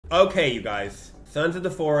Okay, you guys. Sons of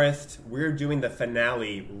the Forest, we're doing the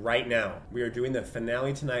finale right now. We are doing the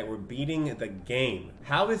finale tonight. We're beating the game.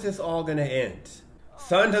 How is this all gonna end?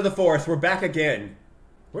 Sons of the Forest, we're back again.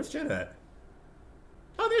 Where's Jen at?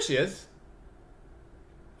 Oh, there she is.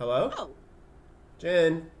 Hello? Oh.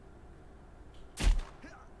 Jen.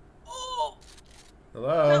 Oh.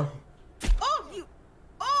 Hello? Oh, you.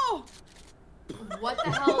 Oh. What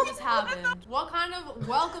the hell just happened? What kind of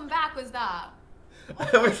welcome back was that?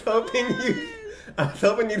 I was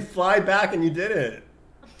hoping you'd fly back and you didn't.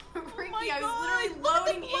 Ricky, Oh I was literally Look at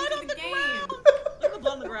loading the blood into on the game. ground. Look at the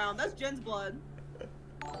blood on the ground. That's Jen's blood.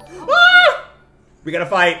 Ah! We gotta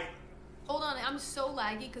fight. Hold on, I'm so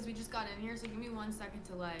laggy because we just got in here, so give me 1 second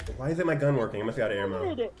to like. Why isn't my gun working? I must be out of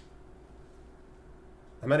ammo. It.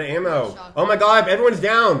 I'm out of ammo. Oh my god, everyone's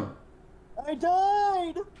down. I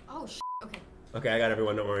died. Oh, okay. Okay, I got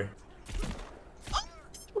everyone, don't worry.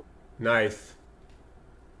 Nice.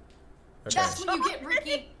 Okay. That's when you get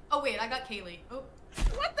Ricky. Oh wait, I got Kaylee. Oh.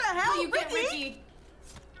 What the hell, You get Ricky.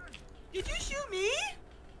 Did you shoot me?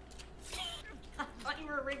 I thought you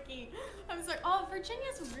were Ricky. I'm sorry. Oh,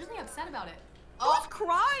 Virginia's really upset about it. Who's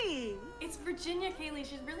crying? It's Virginia, Kaylee.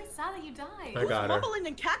 She's really sad that you died. I got her. Who's mumbling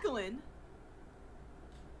and cackling?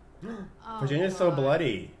 Oh, Virginia's so God.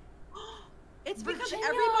 bloody. It's because Virginia!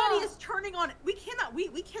 everybody is turning on. We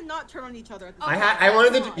cannot turn on each other at the Okay. same time. I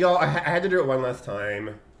wanted to, y'all. I had to do it one last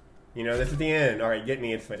time. You know, this is the end. All right, get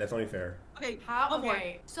me. It's fine. That's only fair. Okay, How? one more.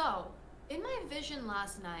 Okay. So, in my vision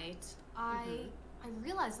last night, I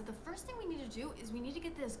realized that the first thing we need to do is we need to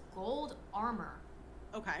get this gold armor.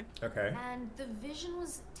 Okay. Okay. And the vision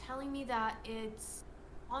was telling me that it's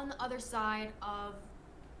on the other side of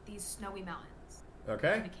these snowy mountains. In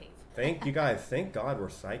Okay. a cave. Thank you guys. Thank God we're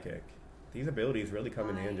psychic. These abilities really come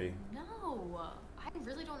in handy. No, I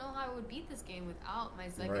really don't know how I would beat this game without my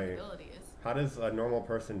psychic Right. abilities. How does a normal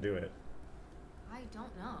person do it? I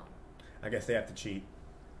don't know. I guess they have to cheat.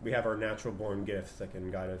 We have our natural born gifts that can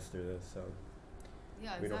guide us through this, so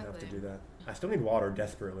Yeah, exactly. we don't have to do that. I still need water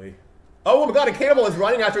desperately. Oh my god, a cannibal is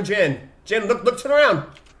running after Jen. Jen, look, turn around.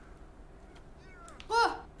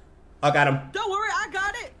 Ah, I got him. Don't worry, I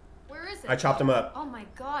got it. where is it? I chopped him up. Oh my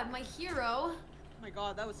god, my hero. Oh my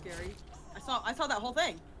god, that was scary. I saw that whole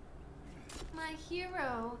thing. My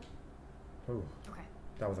hero. Ooh, Okay.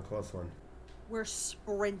 that was a close one. We're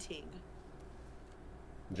sprinting.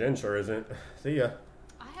 Jen sure isn't. See ya.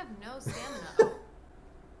 I have no stamina.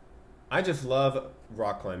 I just love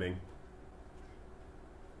rock climbing.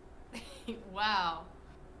 Wow.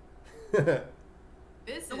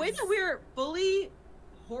 This The is way that we're fully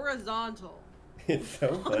horizontal It's so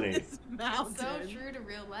on funny. this mountain. so true to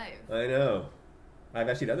real life. I know. I've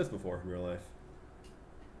actually done this before in real life.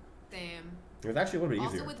 Same. It was actually a little bit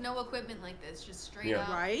Also easier. with no equipment like this, just straight Yeah. up.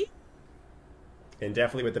 Right? And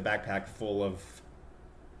definitely with the backpack full of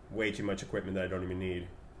way too much equipment that I don't even need.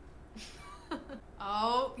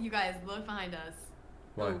 Oh, you guys, look behind us.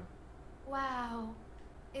 Why? Oh. Wow.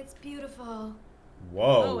 It's beautiful.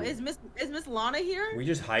 Whoa. Oh, is Miss Lana here? We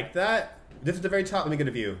just hiked that? This is the very top. Let me get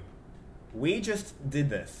a view. We just did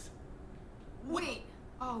this. Wait.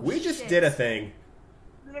 Oh, We just shit. did a thing.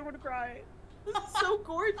 I'm gonna cry. This is so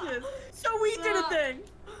gorgeous. So we did a thing.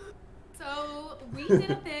 So, we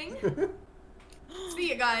did a thing. See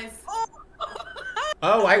ya, guys.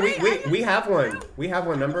 Oh, we have one. We have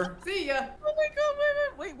one number. See ya. Oh my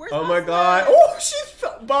god, wait, where's Oh my Lana? god. Oh, she's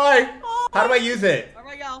bye. Oh. How do I use it?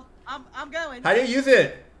 Alright, y'all. I'm going. How do you use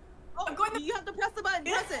it? Oh, I'm going you have to press the button.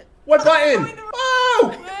 Press it. What button? going the wrong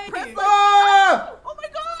Oh! Press way. the Ah! Oh my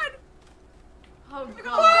god. Oh, Oh,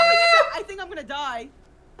 God. I think I'm gonna die.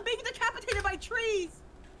 I'm being decapitated by trees.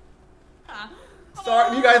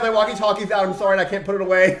 Sorry, you guys, my walkie-talkie's out. I'm sorry, I can't put it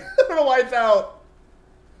away. I don't know why it's out.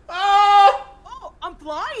 Ah! Oh, I'm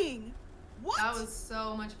flying. What? That was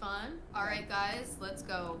so much fun. All right, guys, let's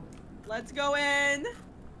go. Let's go in.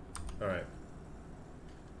 All right.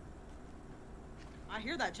 I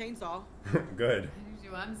hear that chainsaw. Good.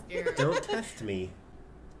 I'm scared. Don't test me.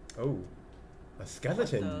 Oh, a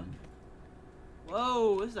skeleton.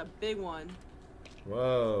 Whoa, this is a big one.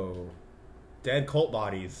 Whoa. Dead cult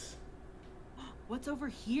bodies. What's over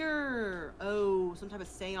here? Oh, some type of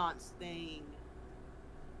seance thing.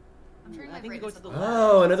 I'm turning I my think it brightness goes to up the a left.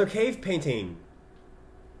 lot. Oh, another cave painting.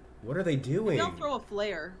 What are they doing? Maybe I'll throw a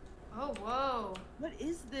flare. Oh, whoa. What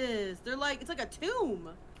is this? They're like, it's like a tomb.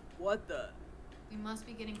 What the? We must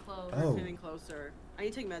be getting close. Oh. Getting closer. I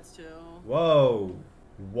need to take meds too. Whoa.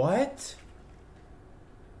 What?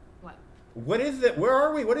 What? What is it? Where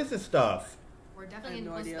are we? What is this stuff? We're I definitely have getting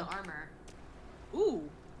no close to idea. the armor. Ooh.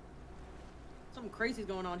 Something crazy's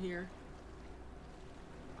going on here.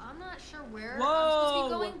 I'm not sure where Whoa. I'm supposed to be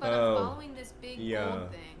going, but Oh. I'm following this big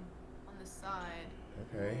gold thing on the side.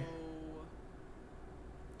 Okay.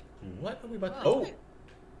 Whoa. What are we about to... Whoa. Oh!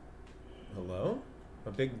 Hello?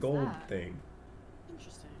 A big gold that? thing.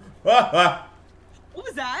 Interesting. Ah! What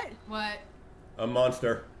was that? What? A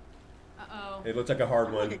monster. Uh-oh. It looks like a hard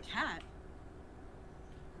Sounded one. like a cat.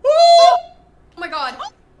 Woo! Oh my god.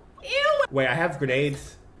 Ew! Wait, I have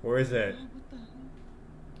grenades. Where is it? What the hell?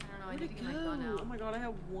 I don't know, I Where'd need it to get my gun go? out. Oh my god, I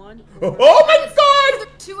have one. Oh my god!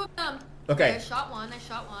 There's 2 of them. Okay. I shot one.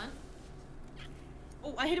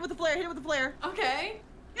 Oh, I hit it with the flare. Okay.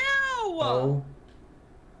 Ew! Oh.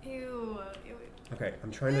 Ew. Okay,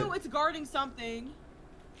 I'm trying Ew, to... it's guarding something.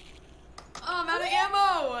 Oh, I'm out of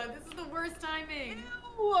ammo. This is the worst timing.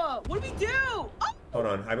 Ew! What do we do? Oh! Hold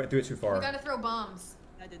on, I went through it too We far. gotta throw bombs.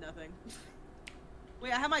 I did nothing.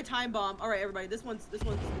 Wait, I have my time bomb. All right, everybody, this one's.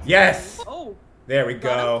 Yes! Oh. There we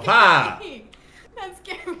go. That Ha! scared me. That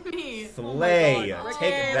scared me. Slay! Oh my God.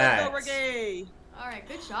 Take Reggae, that. Let's go, reggae. All right,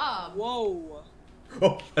 good job. Whoa.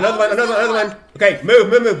 Oh, another one, there's another another one. Okay,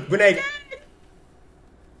 move. Grenade.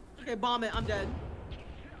 Okay, bomb it. I'm dead.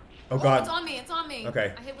 Oh It's god. on me.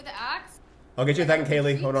 Okay. I hit with the axe. I'll get you a second,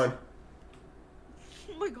 Kaylee. Hold on.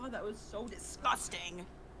 Oh my god, that was so disgusting.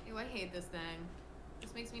 Ew, I hate this thing.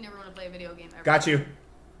 This makes me never want to play a video game ever. Got you. I think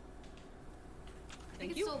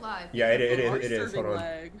Thank it's you. still alive. Yeah, it Our is. Hold serving on.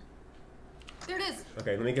 leg. There it is.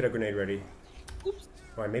 Okay, let me get a grenade ready. Oops.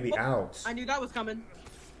 Oh, I may be Oh, out. I knew that was coming.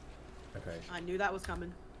 Okay. I knew that was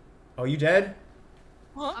coming. Oh, you dead?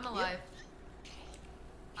 Huh? I'm alive.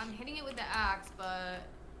 I'm hitting it with the axe, but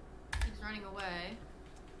it keeps running away.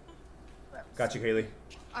 Got you, Kaylee.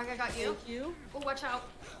 I got you. Thank you. Oh, watch out.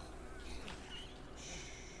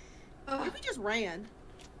 What if we just ran?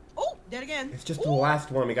 Oh, dead again. It's just Ooh. the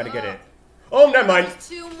last one. We gotta get it. Oh, never mind. There's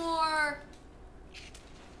 2 more.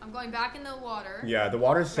 I'm going back in the water. Yeah, the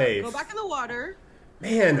water's safe. Go back in the water.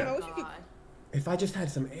 Man, Oh, God. if I just had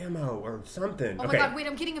some ammo or something. Oh Okay. my god, wait,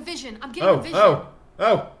 I'm getting a vision. I'm getting a vision.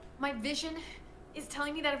 Oh. My vision is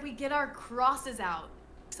telling me that if we get our crosses out,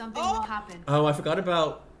 something will happen. Oh, I forgot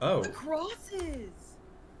about. Oh. The crosses.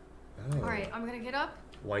 Oh. Alright, I'm gonna get up.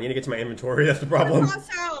 Well, I need to get to my inventory. That's the problem. Cross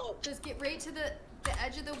out. Just get right to the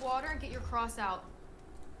edge of the water and get your cross out.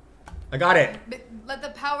 I got it. Let the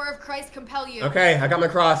power of Christ compel you. Okay, I got my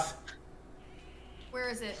cross. Where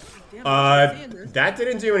is it? Damn, I'm seeing this. That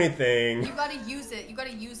didn't do anything. You gotta use it. You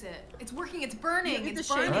gotta use it. It's working. It's burning. You have to It's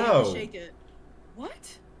shake burning. it. You have to Oh. shake it.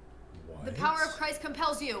 What? What? The power of Christ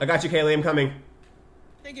compels you. I got you, Kaylee. I'm coming.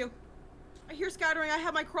 Thank you. I hear scattering. I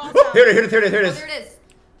have my cross Oh, out. here it is. Oh, there it is.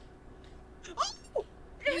 Oh!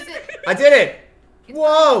 Use it. I did it. It's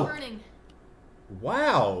Whoa. burning.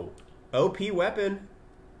 Wow. OP weapon.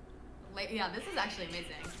 Yeah, this is actually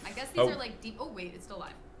amazing. I guess these Oh. are like deep. Oh wait, it's still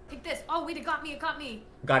alive. Take this. Oh wait, it got me. It got me.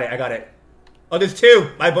 Got it. I got it. Oh, there's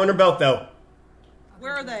 2. I have boner belt though.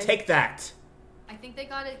 Where are they? Take that. I think they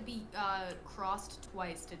gotta be crossed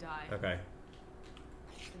twice to die. Okay.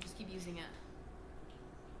 So just keep using it.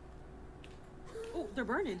 Oh, they're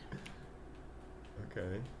burning.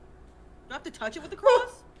 Okay. Do I have to touch it with the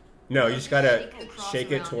cross? No, you just gotta Shake the cross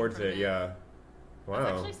shake it around towards from it. it. Yeah. That's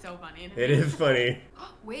Wow. actually so funny. It is funny.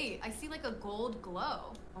 Wait, I see like a gold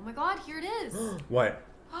glow. Oh my god, here it is. What?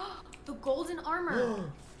 The golden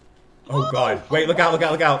armor. Oh god. Wait, look out, look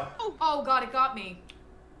out, look out. Oh god, it got me.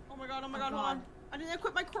 Oh my god, oh my Oh god, hold God. on. I didn't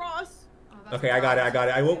equip my cross. Oh, that's Okay, I got it, I got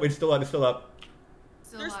it. I won't, it's still up, it's still up.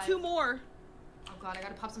 Still There's alive. 2 more. Oh god, I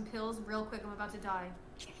gotta pop some pills real quick. I'm about to die.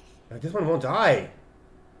 This one won't die.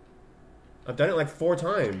 I've done it like 4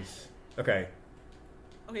 times. Okay.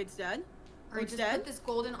 Okay, it's dead. Alright, It's just dead? put this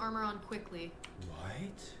golden armor on quickly.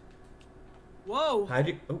 What? Whoa. How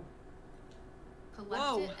do you, oh, Collect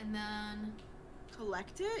Whoa. it and then.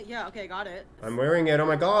 Collect it? Yeah, okay, got it. I'm wearing it. Oh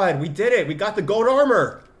my god, we did it. We got the gold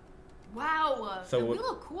armor. Wow. So we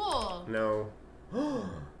look cool. No. Whoa.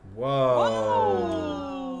 Whoa.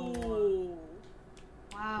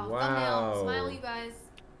 Wow. Wow. Thumbnail. Smile, you guys.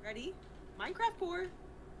 Ready? Minecraft core.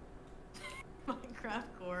 Minecraft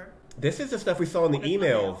core. This is the stuff we saw in the What a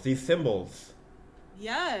thumbnail. emails, these symbols.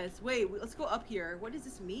 Yes. Wait, let's go up here. What does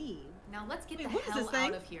this mean? Now let's get Wait, the what is hell this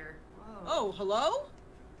thing? out of here. Whoa. Oh, hello?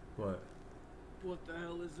 What? What the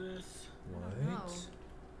hell is this? What?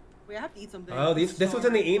 Wait, I have to eat something. Oh, this was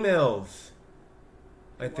in the emails.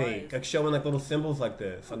 I It think. was. Like showing like little symbols like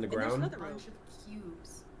this on the And there's ground. another Bunch rope. of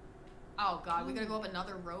cubes. Oh god, we gotta go up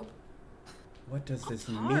another rope. What does this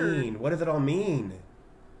hard. mean? What does it all mean?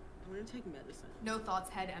 I'm gonna take medicine. No thoughts,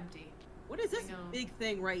 head empty. What is this I know. big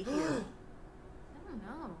thing right here? I don't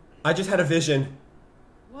know. I just had a vision.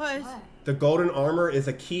 What? What? The golden armor is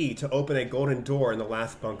a key to open a golden door in the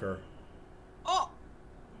last bunker. Oh!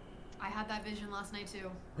 vision last night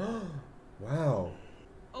too. Wow.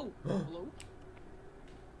 Oh, blue.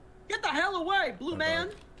 Get the hell away, blue man.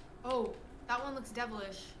 Oh, that one looks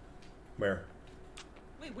devilish. Where?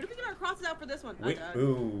 Wait, what if we get our crosses out for this one? Wait,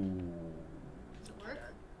 ooh. Does it work?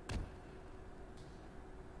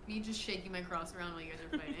 Me just shaking my cross around while you guys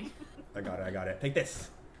are fighting. I got it. Take this.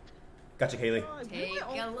 Gotcha, Kaylee. Take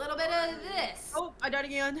a little bit of this. Oh, I died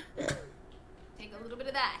again. Take a little bit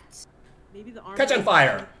of that. Maybe the arm. Catch on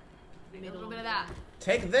fire. Take a little bit of that.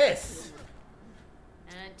 Take this.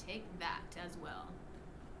 And take that as well.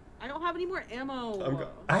 I don't have any more ammo.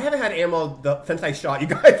 I haven't had ammo since I shot you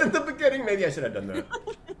guys in the beginning. Maybe I should have done that.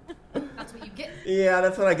 That's what you get. Yeah,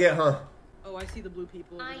 that's what I get, huh? Oh, I see the blue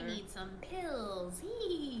people over I there. need some pills.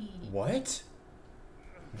 Eee. What?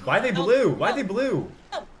 Why are they blue? Why are they blue?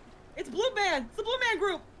 Oh, it's blue man. It's the blue man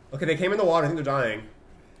group. Okay, they came in the water. I think they're dying.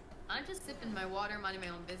 I'm just sipping my water, minding my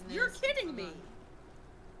own business. You're kidding Hold me. on.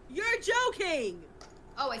 You're joking.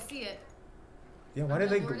 Oh, I see it. Yeah, why do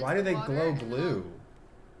they glow blue?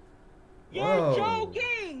 You're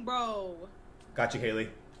joking, bro. Gotcha, Kaylee.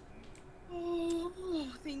 Oh,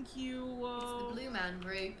 thank you. It's the blue man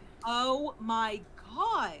group. Oh my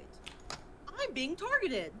god. I'm being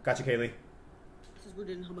targeted. Gotcha, Kaylee. This is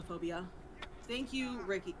rooted in homophobia. Thank you,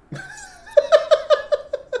 Ricky.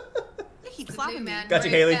 They keep The blue slapping me. man Gotcha,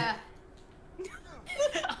 group. Kaylee.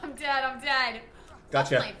 I'm dead.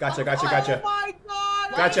 Gotcha. Oh my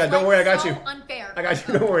god. Gotcha, don't worry, I got you. Unfair. I got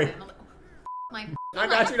you, don't worry. I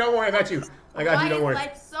got you, don't worry, I got you. I got you, don't worry. Why is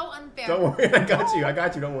life so unfair? Don't worry, I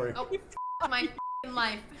got you, don't worry. Oh, my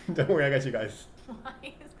life. Don't worry, I got you guys. Why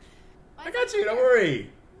I is got it you, don't fair?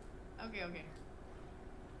 worry. Okay. I'm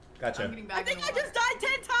Gotcha. getting back I think in I the water. just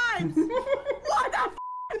died 10 times. What the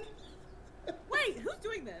f? Wait, who's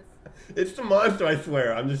doing this? It's the monster, I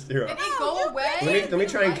swear. I'm just here. Did it go away? Let me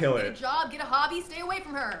try and kill Get it. a job, get a hobby, stay away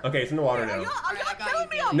from her. Okay, it's in the water Are now. y'all Alright, I got killing you,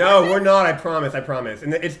 me Kaylee. on No, purpose? we're not, I promise.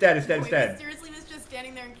 And it's dead, it's Wait, dead. seriously was just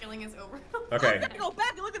standing there and killing us over. Okay. I'm gonna go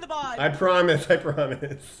back and look at the bod. I promise.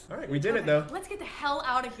 Alright, we did it though. Let's get the hell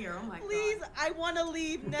out of here. Oh my Please, god. I want to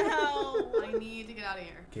leave now. I need to get out of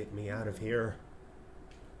here. Get me out of here.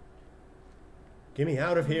 Get me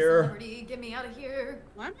out of here. Celebrity, get me out of here.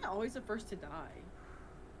 Why am I always the first to die?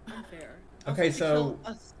 Unfair. Okay, Also, so- to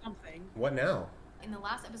kill something. What now? In the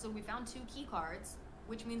last episode, we found 2 key cards,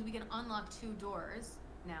 which means we can unlock 2 doors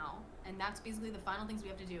now. And that's basically the final things we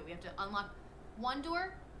have to do. We have to unlock 1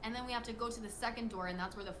 door, and then we have to go to the 2nd door, and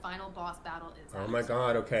that's where the final boss battle is. Oh at. my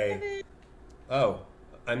god, okay. Oh,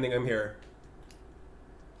 I think I'm here.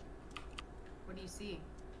 What do you see?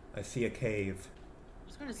 I see a cave. I'm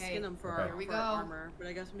just gonna Okay, skin them for okay. our, Here we for our go. armor, but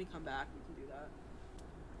I guess when we come back, we can do that.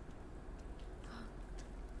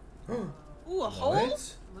 Ooh, a hole?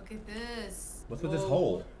 What? Look at this. What's with this Whoa.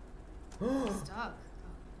 hole? Stuck.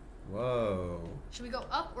 Whoa. Should we go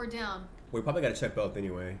up or down? We probably gotta check both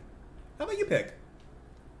anyway. How about you pick?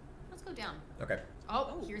 Let's go down. Okay.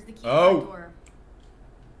 Oh, Oh. here's the key Oh. card door.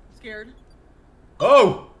 Scared?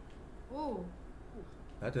 Oh! Ooh.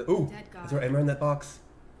 Ooh! Dead guy. Is there ammo in that box?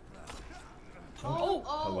 Oh.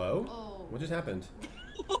 Hello? Oh. What just happened?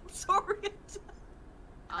 Oh, sorry.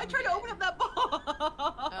 I tried to open up that box.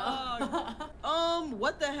 Oh.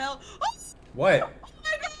 What the hell? Oh, What? oh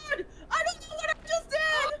my god! I don't know what I just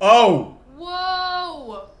did! Oh!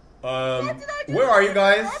 Whoa! What did I do? Where are you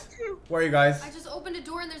guys? What did I do? Where are you guys? I just opened a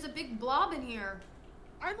door and there's a big blob in here.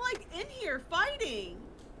 I'm like in here fighting.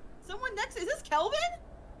 Someone next. Is this Kelvin?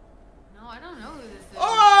 No, I don't know who this is.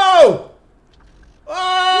 Oh! Who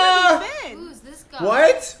Ah! have you been? Who's this guy?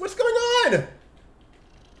 What? What's going on?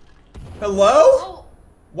 Hello? Oh,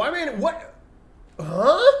 Why, man? What?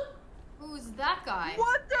 Huh? who's that guy?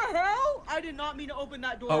 What the hell? I did not mean to open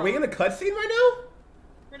that door. Are we in a cutscene right now?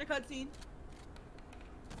 We're in a cutscene.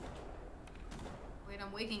 Wait,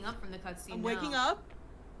 I'm waking up from the cutscene. I'm waking now. up.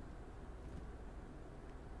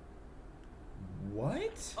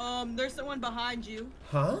 What? There's someone behind you.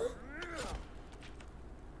 Huh?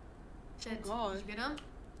 Shit. God. Did you get him?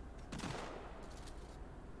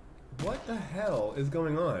 What the hell is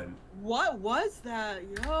going on? What was that?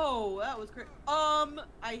 Yo, that was crazy.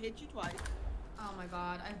 I hit you twice. Oh my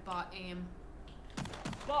god, I bought aim.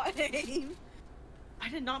 But I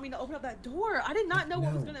did not mean to open up that door. I did not know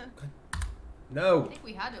what was gonna. I No. think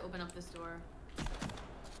we had to open up this door.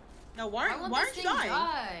 Now why I want aren't this you thing dying?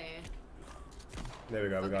 die. There we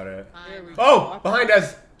go. We got it. There we Fine. go. Oh! Behind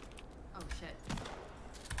us! Oh shit.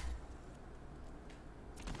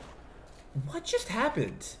 What just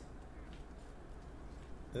happened?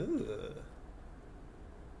 Ugh.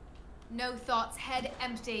 No thoughts, head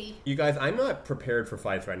empty. You guys, I'm not prepared for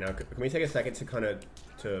fights right now. Can we take a second to kind of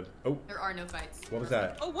to... Oh, There are no fights. what was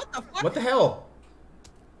that? Oh, what the fuck? What the hell?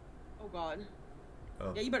 Oh god.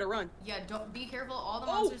 Oh. Yeah, you better run. Yeah, don't be careful. All the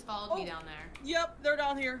monsters followed me down there. Yep, they're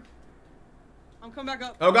down here. I'm coming back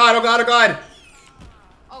up. Oh god, oh god, oh god!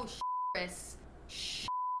 Oh, Chris.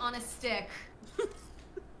 On a stick.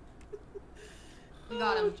 We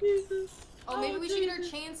got him. Jesus. Oh, maybe we should get our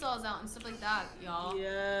chainsaws out and stuff like that, y'all.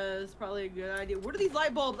 Yes, probably a good idea. What are these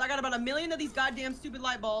light bulbs? I got about 1 million of these goddamn stupid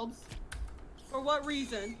light bulbs. For what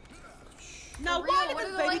reason? Now For real, why did what this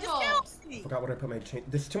are the baby light just bulbs? kill me? Forgot what I put my chain.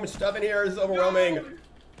 There's too much stuff in here. It's overwhelming. No.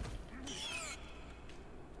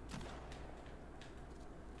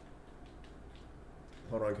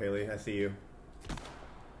 Hold on, Kaylee. I see you.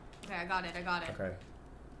 Okay, I got it. Okay.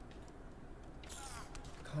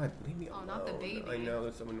 God, leave me alone. Oh, not the baby. I know,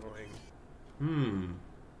 that's so annoying.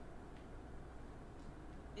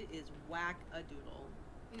 It is whack-a-doodle.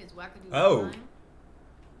 It is wackadoodle Oh. time.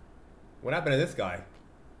 What happened to this guy?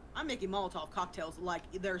 I'm making Molotov cocktails like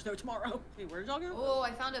there's no tomorrow. Hey, where'd y'all go? Oh,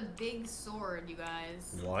 I found a big sword, you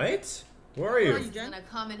guys. What? Where are Where you? are you, It's Jen? gonna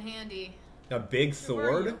come in handy. A big Where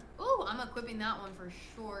are sword? you? Oh, I'm equipping that one for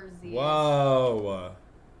sure, Z. Whoa.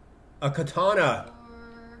 A katana.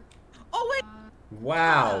 Oh wait!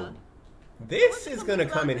 Wow. This What's is the gonna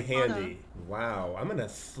move come on in katana? handy. Wow. I'm gonna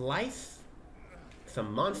slice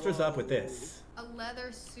some monsters up with this. A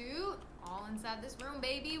leather suit, all inside this room,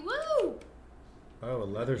 baby. Woo! Oh, a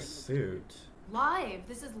leather suit. Live.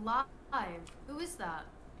 This is live. Who is that?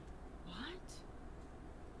 What?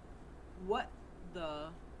 What the?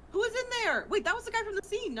 Who is in there? Wait, that was the guy from the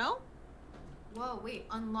scene, no? Whoa, wait.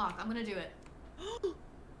 Unlock. I'm gonna do it.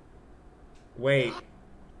 Wait.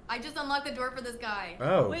 I just unlocked the door for this guy.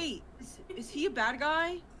 Oh. Wait, is he a bad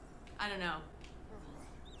guy? I don't know.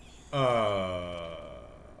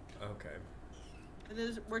 Okay. And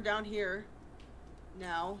then we're down here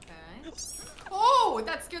now. Okay. Oh,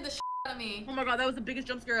 that scared the shit out of me. Oh my god, that was the biggest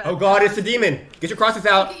jump scare Oh god, it's a demon. Get your crosses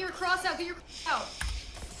out. Get your cross out. Get your cross out.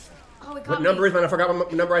 Oh, it got What me. number is mine? I forgot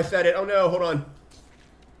what number I said it. Oh no, hold on.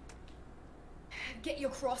 Get your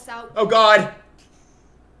cross out. Oh god.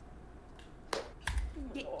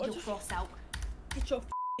 Get your cross out. Get your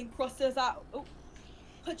f***ing crosses out. Oh,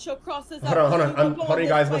 put your crosses Hold out. on, hold on. You I'm go holding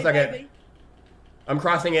this guys 1 way, second. baby. I'm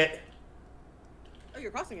crossing it. Oh,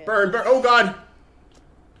 you're crossing it. Burn, burn. Oh god.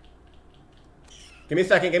 Give me a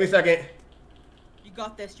second, give me a second. You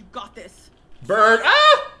got this. You got this. Burn.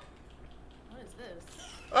 Ah! What is this?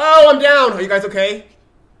 Oh, I'm down. Are you guys okay?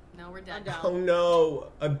 No, we're I'm dead. down. Oh no.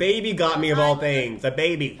 A baby got me of all things. A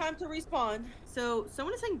baby. Time to respawn. So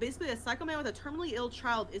someone is saying basically a psycho man with a terminally ill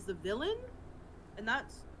child is the villain, and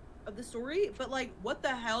that's of the story. But like, what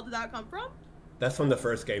the hell did that come from? That's from the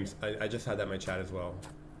first games. I just had that in my chat as well.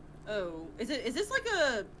 Oh, is this like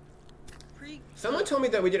a pre? Someone told me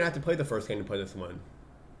that we didn't have to play the first game to play this one.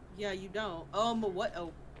 Yeah, you don't. What?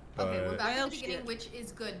 Oh, Okay, we're But- back Well, at the beginning, shit. which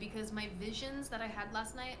is good because my visions that I had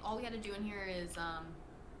last night, all we had to do in here is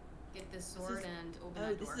get this sword and open oh,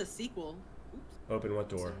 that this door. is a sequel. Oops. Open what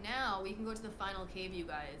So door? now we can go to the final cave, you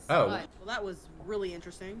guys. Oh. But Well, that was really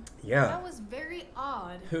interesting. Yeah. that was very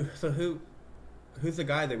odd. Who's the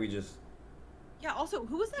guy that we just... Yeah. Also,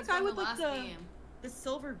 who was that He's guy from with the like last game. the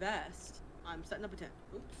silver vest? I'm setting up a tent.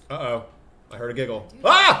 Oops. Uh-oh. I heard a giggle. Dude,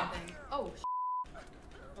 Ah! something. Oh,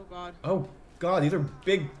 Oh god. Oh god, these are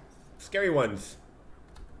big, scary ones.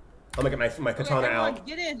 I'm gonna get my katana Okay, everyone, out.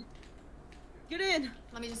 get in. Get in.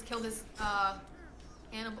 let me just kill this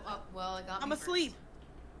cannibal. Oh, well, it got me I'm first. asleep.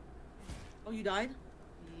 Oh, you died?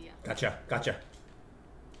 Yeah. Gotcha, gotcha.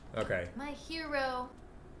 Okay. My hero.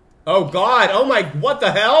 Oh god, oh my, what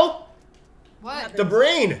the hell? What? The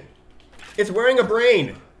brain! It's wearing a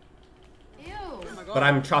brain, Ew. Oh my god. but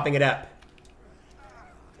I'm chopping it up.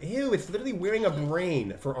 Ew, it's literally wearing a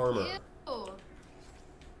brain for armor. Ew. Oh, so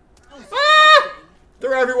Ah! disgusting.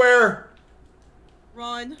 They're everywhere!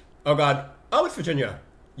 Run. Oh god. Oh, it's Virginia.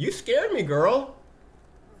 You scared me, girl.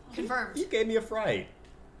 Confirmed. You gave me a fright.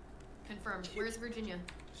 Confirmed. Where's Virginia?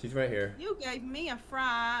 She's right here. You gave me a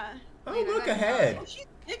fright. Oh, Wait, I look got ahead. Oh, she's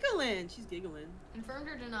giggling. She's giggling. Confirmed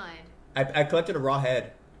or denied? I collected a raw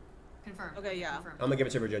head. Confirmed. Okay, yeah. Confirmed. I'm gonna give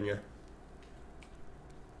it to Virginia.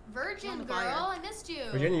 Virgin On the girl, fire. I missed you.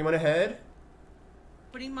 Virginia, you want a head?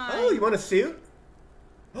 Putting my. Oh, you want a suit?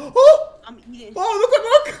 Oh! I'm eating.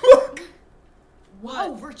 Oh, look, look!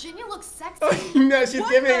 Whoa, Virginia looks sexy. Oh, no, she's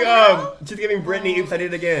What giving the hell? she's giving Brittany. Oh. Oops, I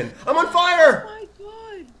did it again. I'm on Oh fire! my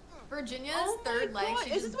god. Virginia's Oh my third leg, God. she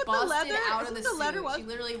Is just this what the busted leather- out is of the this the leather suit. was? She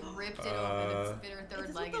literally ripped it open and fit her Is third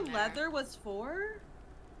this leg what in the there. leather was for?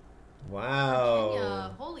 Wow.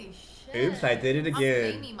 Virginia, holy shit. Oops, I did it I'll play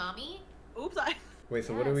again. me, mommy. Oops, I. Wait,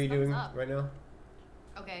 so what Yes, are we thumbs doing up. right now?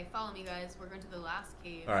 Okay, follow me, guys. We're going to the last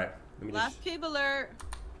cave. All right. Let me Last cave alert.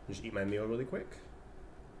 just eat my meal really quick.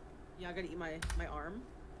 Yeah, I gotta eat my arm.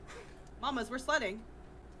 Mamas, we're sledding.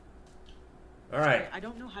 All right. Sorry, I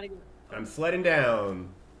don't know how to get. I'm sledding down.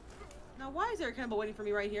 Now, why is there a cannibal waiting for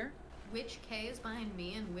me right here? Which K is behind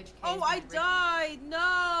me and which K Oh, is I behind Ricky? died!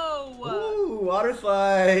 No! Ooh, water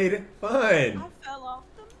slide. Fun. I fell off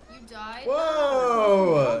the You died?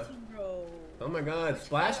 Whoa. mountain, bro. Oh my God. Which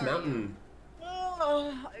Splash way are Mountain.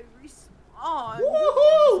 Oh, I respawned.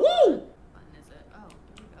 Woohoo! Woo! What button is it? Oh,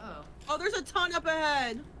 here we go. Oh, there's a ton up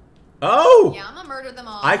ahead. Oh! Yeah, I'm gonna murder them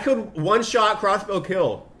all. I could one shot crossbow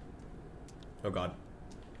kill. Oh God.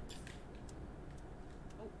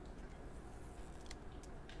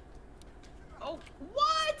 Oh,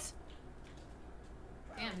 what?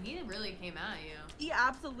 Damn, he really came at you. He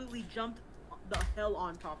absolutely jumped the hell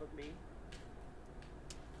on top of me.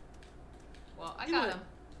 Well, I You got went him.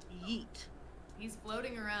 Yeet. He's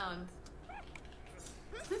floating around.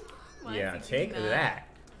 Why Yeah, is he doing take that.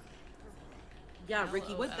 Yeah,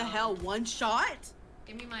 Ricky, what the LOL. hell? One shot?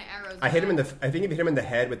 Give me my arrows. I hit him in back. the. I think if you hit him in the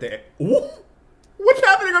head with the. Ooh! What's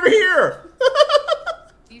happening over here?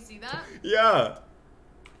 Do you see that? Yeah.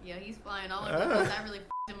 Yeah, he's flying all over the place. I really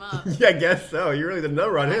f***ed him up. Yeah, I guess so. You really did a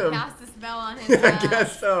number on him. I cast a spell on him. I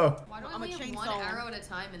guess so. Why don't I'm we a have one chainsaw. arrow at a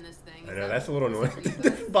time in this thing? I Is know, that that's a little annoying. for you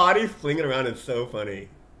This guys? body flinging around is so funny.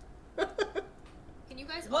 What Can you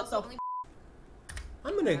guys What also the only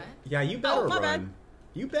I'm gonna. What? Yeah, you better my run. bad.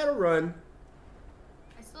 You better run.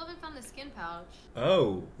 I still haven't found the skin pouch.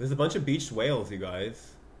 Oh, there's a bunch of beached whales, you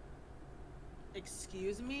guys.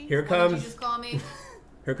 Excuse me? Here What did comes. you just call me?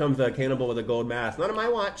 Here comes a cannibal with a gold mask. Not on my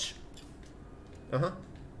watch. Uh-huh.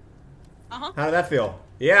 Uh-huh. How did that feel?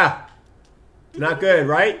 Yeah. Not good,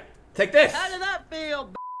 right? Take this. How did that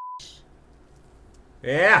feel,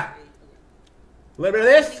 Yeah. A little bit of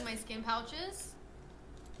this. Opening my skin pouches.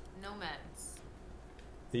 No meds.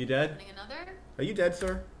 Are you dead? Opening another. Are you dead,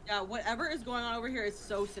 sir? Yeah, whatever is going on over here is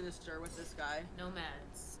so sinister with this guy. No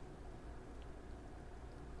meds.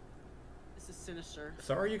 This is sinister.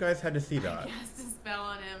 Sorry you guys had to see I that. cast a spell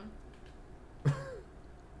on him.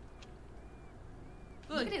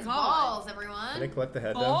 Good Look at his God. balls, Can I everyone. collect the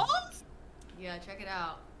head, though? Balls? Yeah, check it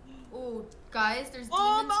out. Oh, guys, there's demons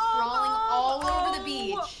Oh, crawling all over the oh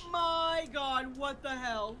beach. My God, what the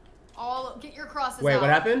hell? All get your crosses Wait, out. what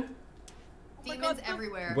happened? Oh my Demons God,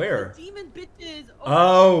 everywhere. Where? Demon bitches.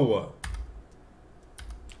 Oh.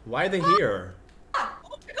 Why are they here?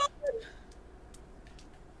 Oh my God.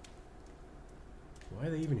 Why are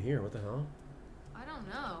they even here? What the hell? I don't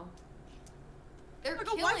know. They're Oh my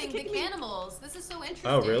God, why is it killing the kicking me? cannibals. This is so interesting.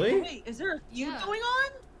 Oh, really? Wait, is there a feud Yeah. going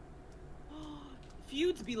on?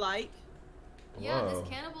 Feuds be like. Yeah, Whoa. this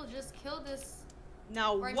cannibal just killed this.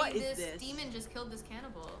 Now, Or I what mean, is this this? demon just killed this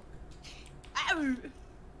cannibal. Ow.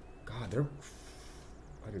 God, they're.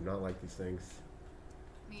 I do not like these things.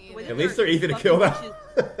 Me Wait, either. At least they're easy to kill, though.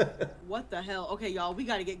 What the hell? Okay, y'all, we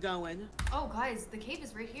gotta get going. Oh, guys, the cave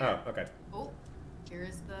is right here. Oh, okay. Oh,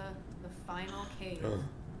 here's the final cave.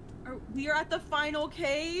 We are at the final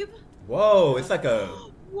cave. Whoa, it's like a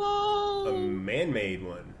Whoa. man-made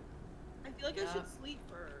one. I feel like I Yeah. should sleep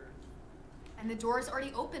first. And the door is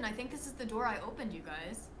already open. I think this is the door I opened, you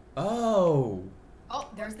guys. Oh. Oh,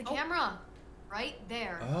 there's the Oh. camera. Right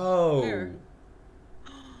there. Oh. Where? Right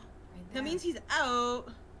That there. means he's out.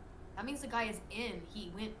 That means the guy is in. He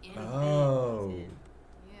went in. Oh.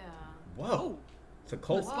 Yeah. Whoa. Oh. It's a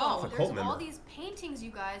cult. Whoa, It's a there's cult all member. these paintings,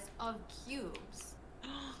 you guys, of cubes.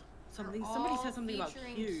 Somebody They're said all something about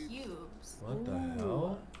featuring cubes. What the Ooh.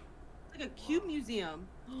 hell? Like a cube museum.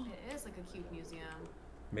 It is like a cube museum.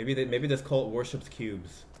 Maybe this cult worships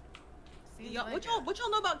cubes. Seems Y'all, like what y'all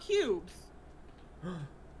know about cubes?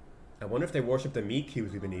 I wonder if they worship the meat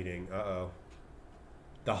cubes we've been eating. Uh-oh.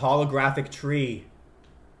 The holographic tree.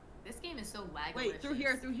 This game is so laggy. Wait, through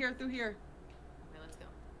here, through here, through here. Okay, let's go.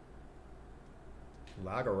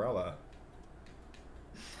 Lagarella.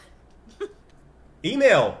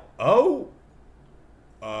 Email. Oh.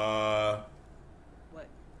 What?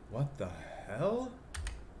 What the hell?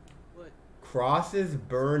 What? Crosses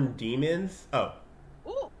burn demons? Oh,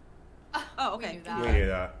 Ooh. Oh, We okay. knew that. we knew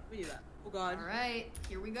that. We do that. Oh God. All right,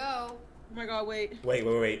 here we go. Oh my God, wait.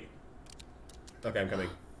 Wait. Okay, I'm coming.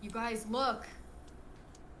 You guys, look.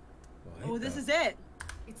 What Oh, this the- is it.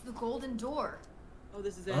 It's the golden door. Oh,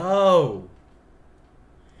 this is it. Oh. We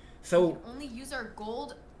So, can only use our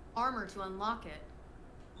gold armor to unlock it.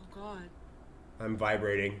 Oh God. I'm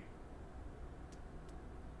vibrating.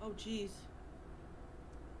 Oh jeez.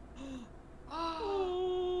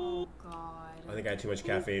 Oh God. I think I had too much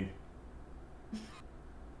caffeine.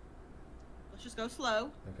 Let's just go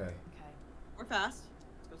slow Okay. Okay. or fast.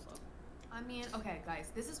 I mean, okay,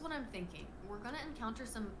 guys, this is what I'm thinking. We're gonna encounter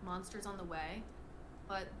some monsters on the way,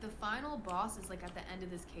 but the final boss is like at the end of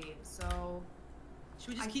this cave, so Should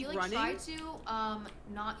we just I keep feel like running? try to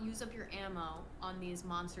not use up your ammo on these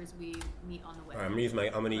monsters we meet on the way.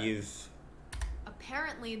 Alright, I'm gonna use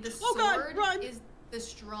Apparently, the Oh, God, sword run! is the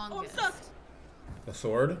strongest. Oh, I'm stuck. the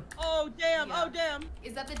sword. Oh damn! Yeah. Oh damn!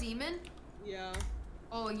 Is that the demon? Yeah.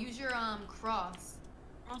 Oh, use your cross.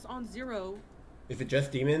 I was on 0. Is it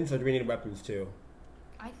just demons, or do we need weapons too?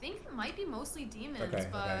 I think it might be mostly demons, Okay,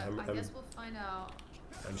 but okay, I guess we'll find out.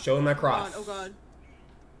 I'm showing my cross. Oh god.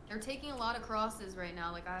 They're taking a lot of crosses right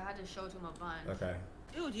now. Like I had to show to them a bunch. Okay.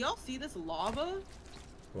 Dude, do y'all see this lava?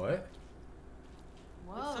 What?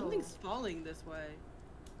 Whoa. Something's falling this way.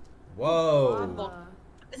 Whoa. Lava.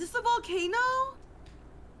 Is this the volcano? Oh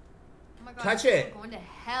my god. Touch we're it. Going to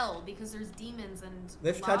hell because there's demons and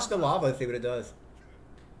Let's touch the lava and see what it does.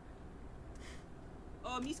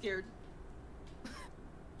 Oh, me scared.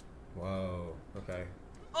 Whoa. Okay.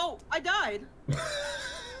 Oh, I died.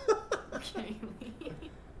 Okay.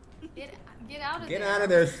 Get out of Get there. out of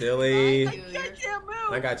there, silly. I can't move.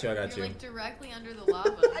 I got you. I got You're you. like directly under the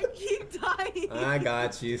lava. I keep dying. I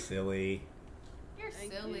got you, silly. You're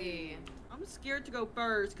Thank silly. I'm scared to go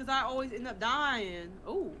first because I always end up dying.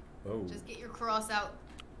 Oh. Oh. Just get your cross out,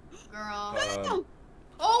 girl. Uh,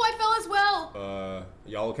 Oh, I fell as well.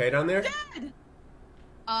 Y'all okay down there? Dead.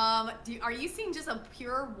 Are you seeing just a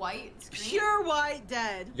pure white screen? Pure white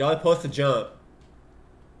dead. Y'all are supposed to jump.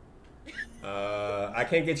 I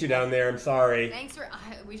can't get you down there. I'm sorry. Thanks for.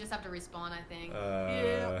 We just have to respawn, I think.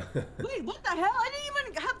 Yeah. Wait, what the hell? I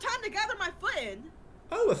didn't even have time to gather my footing.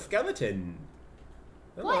 Oh, a skeleton.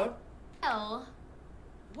 Hello. What? Hell.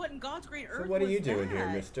 What in God's great earth? So what are was you doing here,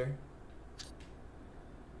 that? mister?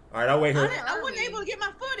 Alright, I'll wait here. I wasn't able to get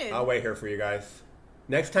my footing. I'll wait here for you guys.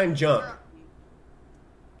 Next time, jump.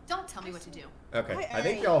 Don't tell me what to do. Okay, I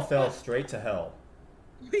think y'all fell straight to hell.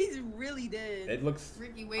 We really did. It looks...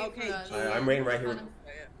 Ricky, wait Okay, for us. Jen. I'm waiting right here.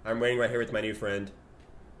 I'm waiting right here with my new friend.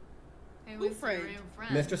 Hey, Who wait for your friend? new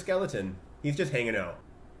friend. Mr. Skeleton. He's just hanging out.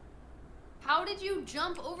 How did you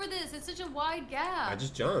jump over this? It's such a wide gap. I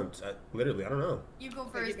just jumped. Literally, I don't know. You go Okay,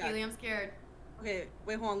 first, you got Keely. it. I'm scared. Okay,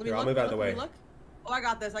 wait, hold on. Let me Here, I'll look. move out of the Let me way. look. Oh, I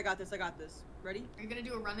got this. I got this. I got this. Ready? Are you gonna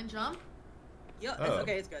do a run and jump? Yep. Oh. It's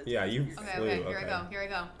okay. It's good. Yeah, you Okay, flew. okay. Here I go. Here I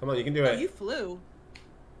go. Come on, you can do Oh, it. you flew.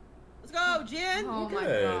 Let's go, Jen. Oh my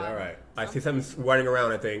Good, god. alright. I see something running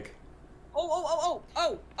around, I think. Oh.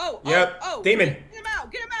 Yep, Oh. demon. Get him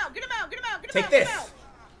out. Get him out. Get him out. Get him out. Get him Take out. this! Get him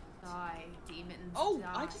out. Die, demons. Oh,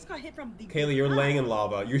 die. I just got hit from the. Kaylee, you're laying in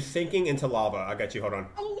lava. You're sinking into lava. I got you, hold on.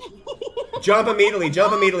 Oh. Jump immediately,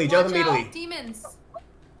 jump immediately, jump Watch immediately. out, demons.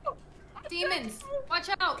 Demons. Watch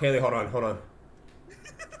out. Kaylee, hold on.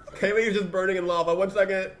 Kaylee, you're just burning in lava. 1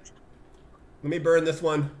 second. Let me burn this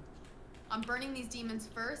one. I'm burning these demons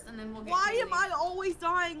first, and then we'll get. Why Kaylee. am I always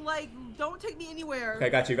dying? Like, don't take me anywhere. Okay,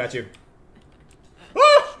 got you.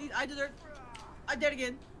 Ah! I deserve. I did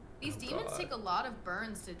again. These Oh, demons God. take a lot of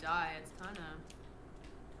burns to die. It's kind of.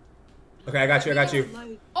 Okay, I got you.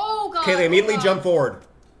 Like, Oh god. Kaylee, immediately oh, god. jump forward.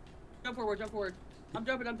 jump forward. I'm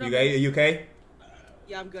jumping. You okay? Are you okay?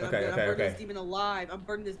 Yeah, I'm good. Okay, I'm good. okay, I'm burning okay. this demon alive. I'm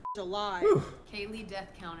burning this bitch alive. Whew. Kaylee death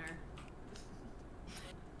counter.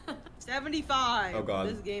 75. Oh, God.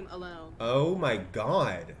 This game alone. Oh my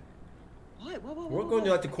god. What? Whoa. We're going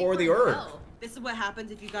to like the I core of think the we're in earth. hell. This is what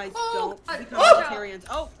happens if you guys Oh, don't God. become Oh! vegetarians.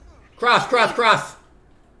 Oh, Cross. Mariana cross.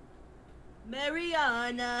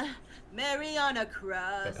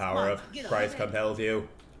 The Come power on, of get up. Christ compels you.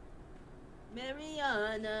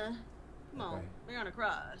 Mariana. Come on, Okay. Mariana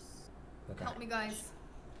cross. Okay. Help me, guys.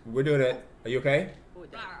 We're doing it. Are you okay? Oh,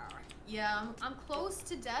 damn. Yeah, I'm close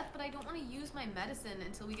to death, but I don't want to use my medicine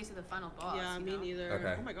until we get to the final boss. Yeah, you me know? neither.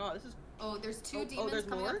 Okay. Oh my god, this is. Oh, there's two Oh, demons there's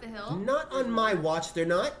coming more? up the hill. Not on my watch, they're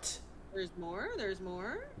not. There's more.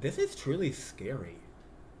 This is truly scary.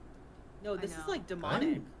 No, this is know. like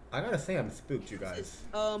demonic. I gotta say, I'm spooked, you This guys. is,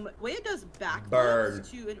 way it does backflips Burn.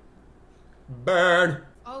 to an. Burn!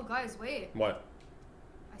 Oh, guys, wait. What?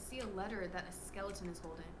 I see a letter that a skeleton is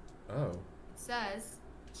holding. Oh. It says,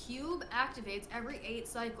 "Cube activates every 8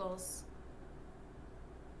 cycles."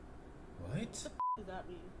 What? What does that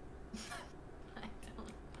mean? I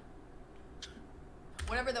don't.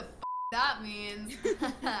 Whatever the that means.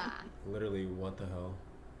 Literally, what the hell?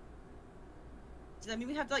 Does that mean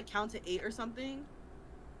we have to like count to 8 or something?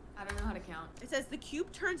 I don't know how to count. It says the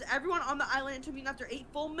cube turns everyone on the island into being after 8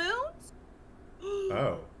 full moons.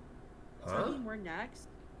 Oh. Does that Huh? mean we're next?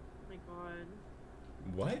 Oh my god.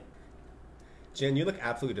 What? Jen, you look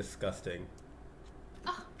absolutely disgusting.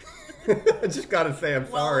 Ah. I just gotta say, I'm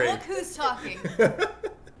Well, sorry. look who's talking.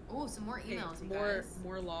 Ooh, Oh, some more Okay, emails, you more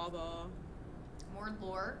guys. lava. More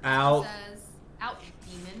lore. Ouch. It says, ouch,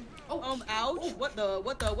 demon. Oh, Ouch. oh. What the?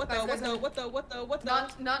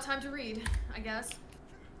 Not time to read, I guess.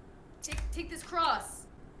 Take this cross.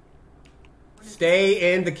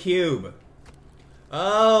 Stay in the cube.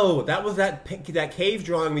 Oh, that was that cave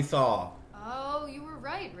drawing we saw. Oh, you were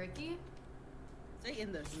right, Ricky. Stay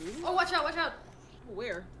in the who? Oh, watch out, watch out.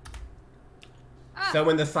 Where? Ah. So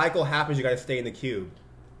when the cycle happens, you gotta stay in the cube.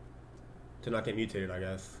 To not get mutated, I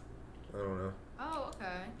guess. I don't know. Oh,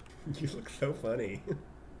 okay. You look so funny.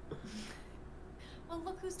 Well,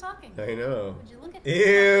 look who's talking. I know. Would you look at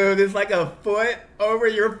Ew, there's like a foot over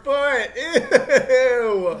your foot.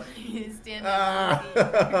 Ew. He's standing Ah, on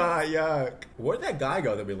the- yuck. Where'd that guy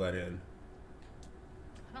go that we let in?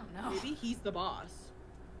 I don't know. Maybe he's the boss.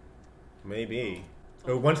 Maybe.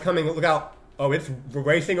 Oh, one's coming. Look out. Oh, it's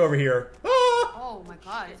racing over here. Ah! Oh my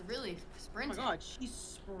god, it's really Oh sprinting. my god, she's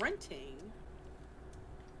sprinting.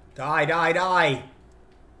 Die, die, die.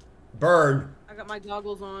 Burn. I got my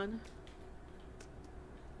goggles on.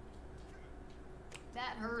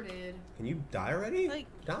 That hurted. Can you die already?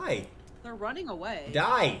 Like- Die. They're running away.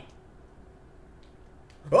 Die.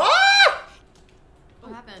 Ah!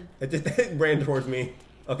 What happened? It just it ran towards me.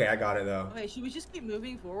 Okay, I got it though. Okay, should we just keep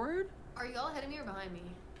moving forward? Are you all ahead of me or behind me?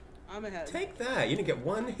 I'm ahead. Take that. You didn't get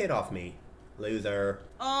one hit off me. Loser.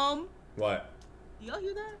 What? Do y'all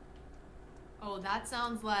hear that? Oh, that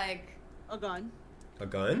sounds like... A gun. A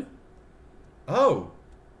gun? Oh.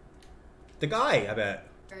 The guy, I bet.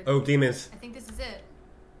 Oh, demons. I think this is it.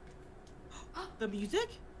 The music?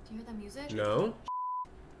 Do you hear that music? No.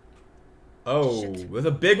 Oh, Shit. there's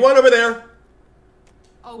a big one over there.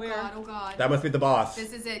 Oh Where? god, oh god. That must be the boss.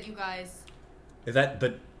 This is it, you guys. Is that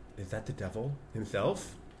the devil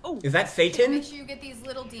himself? Oh. Is that Satan? Make sure you get these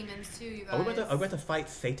little demons too, you guys. Are we about to fight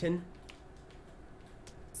Satan?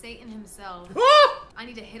 Satan himself. Ah! I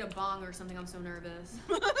need to hit a bong or something, I'm so nervous.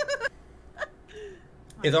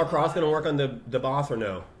 Is our cross gonna work on the boss or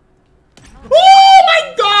no? Oh. Oh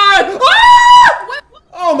my god! Ah! What?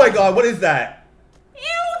 Oh my god, what is that? Ew,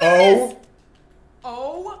 there Oh. is!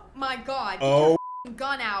 Oh my god. Oh. Get your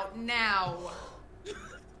gun out now.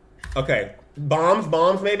 Okay.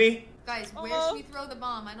 Bombs maybe? Guys, where Uh-oh. should we throw the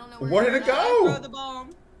bomb? I don't know Where did it's it at. go? Throw the bomb.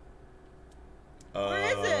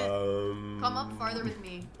 Where is it? Come up farther with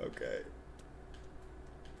me. Okay.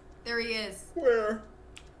 There he is. Where?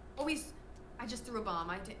 Oh, I just threw a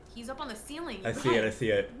bomb. He's up on the ceiling. I see it, I see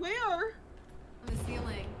it. Where? On the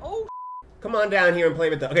ceiling. Oh. Come on down here and play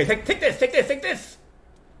with the... Okay, take this!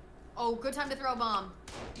 Oh, good time to throw a bomb.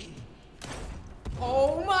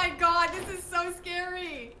 Oh my god, this is so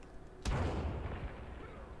scary.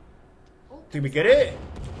 Oh, Did we get it?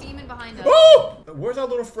 demon behind us. Oh! Where's our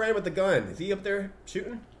little friend with the gun? Is he up there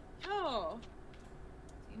shooting? Oh.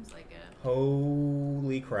 Seems like it.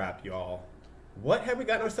 Holy crap, y'all. What have we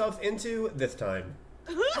gotten ourselves into this time?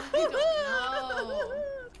 I don't know.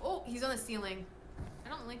 Oh, he's on the ceiling. I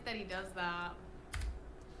don't like that he does that.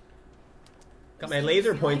 Got my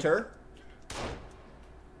laser pointer.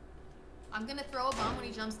 I'm gonna throw a bomb when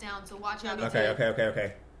he jumps down, so watch out.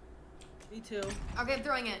 Okay. Me too. Okay, I'm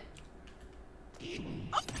throwing it.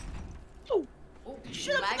 Oh. Oh,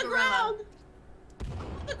 Shut up to the Lagarella. ground.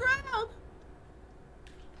 On the ground.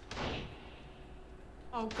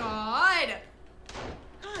 Oh god.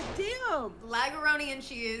 God damn. Lagaroni and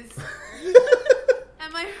cheese.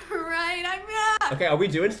 Am I right? I'm not. Okay, are we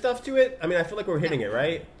doing stuff to it? I mean, I feel like we're hitting it,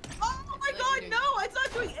 right? Oh my god, no! It's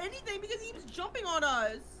not doing anything because he was jumping on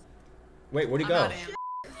us. Wait, where'd he I'm go? out of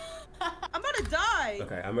I'm about to die.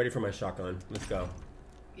 Okay, I'm ready for my shotgun. Let's go.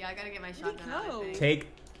 Yeah, I gotta get my Where'd he shotgun out, I go? think. Take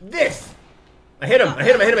this! I hit him! I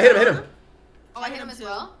hit him! Oh, I hit him as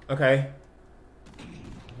well? Okay.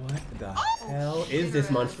 What the hell is this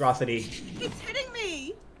shitters. monstrosity? He's hitting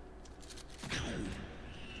me.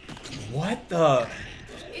 What the?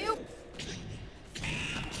 Ew.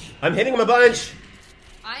 I'm hitting him a bunch!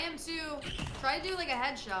 I am too. Try to do like a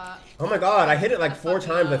headshot. Oh my god, I hit it like That 4 fucked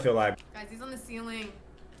me times, I up. feel like. Guys, he's on the ceiling.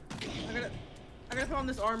 I gotta put on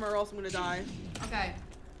this armor or else I'm gonna die. Okay.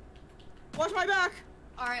 Watch my back.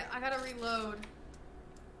 Alright, I gotta reload.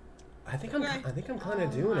 I think Okay. I'm kind of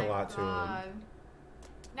Oh doing my a lot to him. God.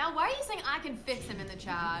 Now, why are you saying I can fix him in the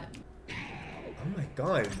chat? Oh my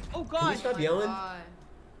god. Oh Can you god. stop Oh my yelling? God.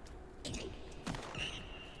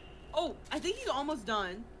 Oh, I think he's almost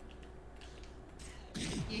done. Yeah,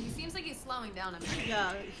 he seems like he's slowing down a bit.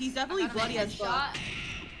 Yeah, he's I definitely got him a bloody as fuck. headshot.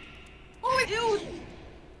 Oh, Ew.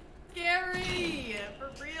 scary!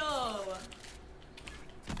 For real.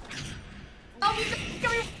 Oh, he's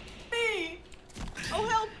coming for me! Oh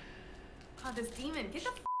help. God, this demon, get the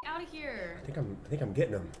f out of here. I think I'm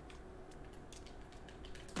getting him.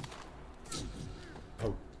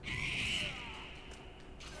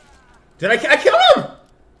 Did I kill him?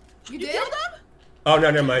 You You did? killed him? Oh,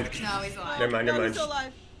 no, never mind. No, he's alive. Never mind, No, never he's mind. still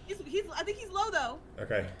alive. I think he's low though.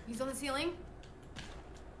 Okay. He's on the ceiling.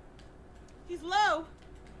 He's low.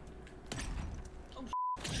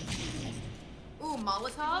 Ooh, He's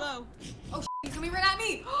Molotov. low. Oh, he's coming right at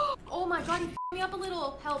me. Oh my god, he f***ed me up a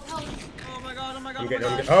little. Help, help. Oh my god, oh my god, I'm oh my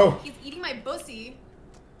getting, god. oh! He's eating my bussy.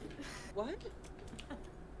 What?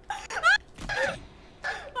 Oh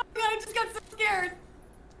my god, I just got so scared.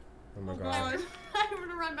 Oh my Oh god. god. I'm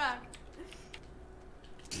gonna run back.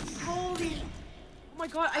 Holy. Oh my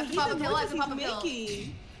god, I have to hate pop the a pill, I have noises to pop he's a pill.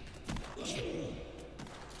 making.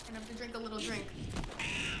 I have to drink a little drink.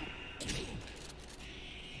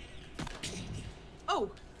 Oh.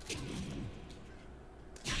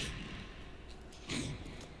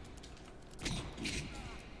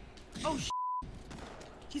 Oh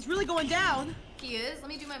he's really going down. He is. Let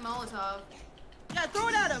me do my Molotov. Yeah, throw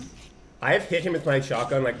it at him. I have hit him with my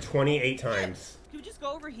shotgun like 28 times. Can we just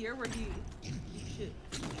go over here where he... Shit.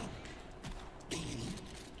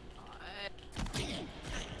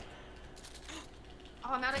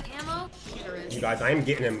 Oh, I'm out of ammo. There is. You guys, I am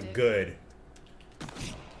getting him good.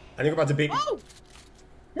 I think we're about to beat. Oh!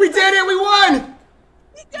 We did it! We won!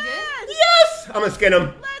 He did! Yes! I'm gonna skin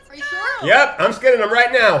him. Let's Are you go! sure? Yep, I'm skinning him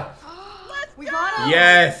right now. Let's We go! got him.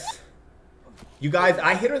 Yes! You guys,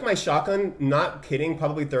 I hit her with my shotgun, not kidding,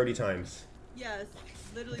 probably 30 times. Yes.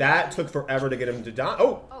 Literally. That took forever to get him to die.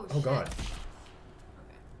 Oh! Oh, Oh shit. god. Okay,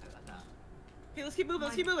 I got that. Okay, let's keep moving,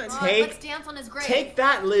 let's keep moving. God, Take- let's dance on his grave. Take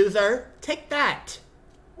that, loser! Take that!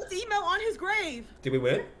 Let's email on his grave. Did we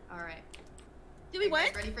win? Alright. Did we win?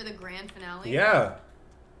 Ready for the grand finale? Yeah.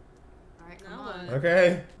 Alright, come No on. one.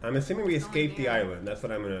 Okay. I'm assuming we What's going escaped the there? island. That's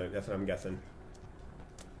what I'm guessing.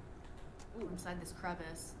 Ooh, inside this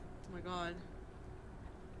crevice. Oh my god.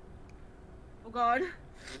 Oh god.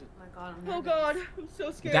 Oh my god, I'm Oh nervous. god. I'm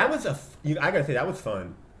so scared. That was I gotta say, that was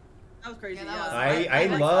fun. That was crazy, Yeah, yeah. that was I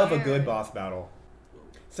like love a scared. good boss battle.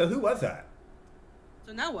 So who was that?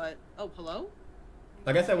 So now what? Oh, hello?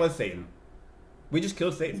 I guess that was Satan. We just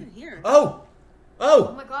killed What's in Satan. here? Oh! Oh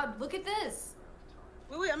Oh! my god, look at this.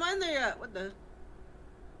 Wait, am I in there yet? What the?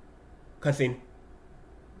 Cutscene.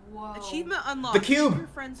 Whoa. Achievement unlocked. The cube. Keep your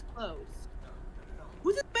friends close.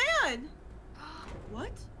 Who's this man?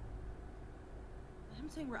 What? Him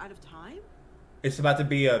saying we're out of time? It's about to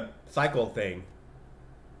be a cycle thing.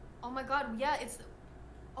 Oh my god, yeah, it's...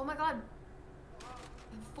 Oh my god.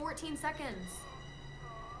 14 seconds.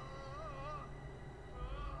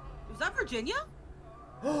 Was that Virginia?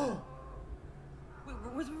 Oh!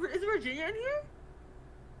 Wait, is Virginia in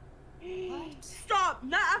here? What? Stop!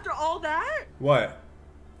 Not after all that? What?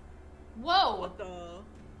 Whoa. What the?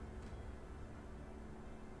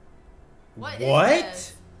 What? What? Is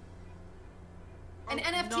this? An Oh,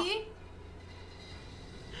 NFT? no.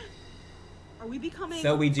 Are we becoming...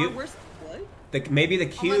 So we do- What? Maybe the Oh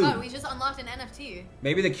my cube. god, we just unlocked an NFT.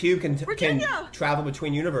 Maybe the cube can Virginia! travel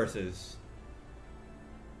between universes.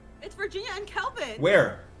 It's Virginia and Kelvin.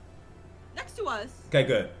 Where? Next to us. Okay,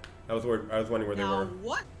 good. I was wondering where they Now, were.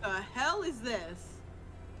 what the hell is this?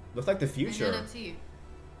 Looks like the An future. NFT.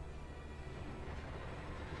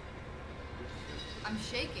 I'm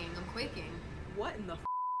shaking. I'm quaking. What in the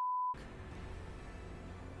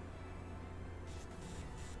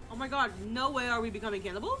Oh my god, no way are we becoming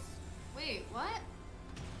cannibals? Wait, what?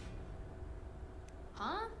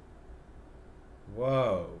 Huh?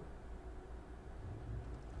 Whoa.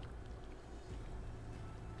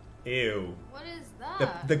 Ew. What is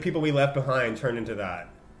that? The people we left behind turned into that.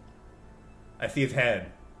 I see his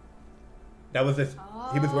head. That was this.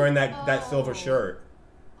 He was wearing that silver Oh. shirt.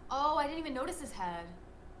 Oh, I didn't even notice his head.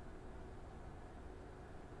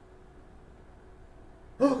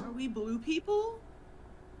 Are we blue people?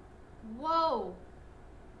 Whoa.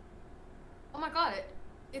 Oh my god,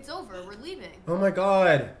 it's over. We're leaving. Oh my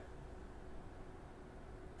god.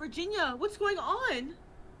 Virginia, what's going on?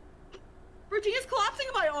 Virginia's collapsing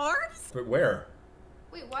in my arms? But where?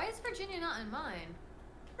 Wait, why is Virginia not in mine?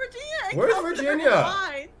 Virginia and Where's Kelvin are Virginia?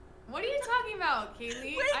 mine. What are you talking about,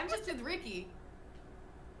 Kaylee? Wait, I'm what just with Ricky.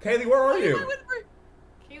 Kaylee, where are Why am I you? with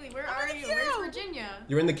Kaylee, where I'm are with you? you. Where's Virginia?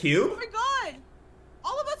 You're in the Oh cube? my god!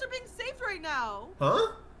 All of us are being saved right now.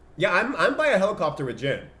 Huh? Yeah, I'm by a helicopter with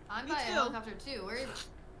Jen. I'm Me by a too. helicopter too. Where is?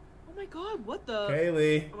 Oh my god, what the?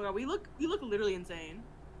 Kaylee. Oh my god, we look literally insane.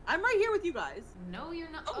 I'm right here with you guys. No, you're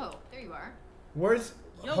not. Oh, there you are. Where's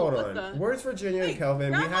Yo, hold what on. the- Where's Virginia and Wait,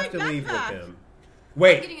 Kelvin? We grab have to my leave with backpack. them. I'm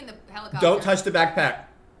Wait, getting in the helicopter. don't touch the backpack.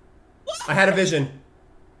 I had a vision.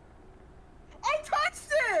 I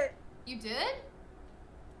touched it! You did?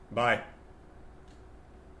 Bye.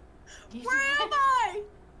 You Where did? am I?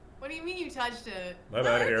 What do you mean you touched it? I'm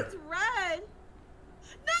out of here. It's red.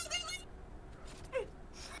 No, they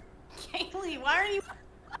Kalie, why are you?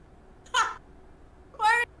 Why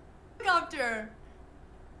are you in the helicopter?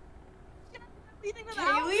 leaving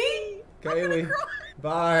without Kalie? me. Kalie,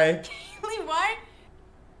 bye. Kalie, why?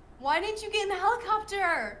 Why didn't you get in the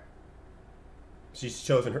helicopter? She's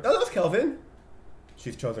chosen her. Oh, that was Kelvin.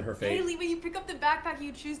 She's chosen her fate. Kalie, when you pick up the backpack,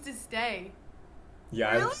 you choose to stay.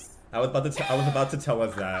 Yeah, Really? I was about to tell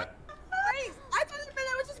us that. Wait, I thought it meant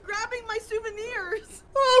I was just grabbing my souvenirs.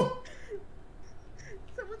 Oh.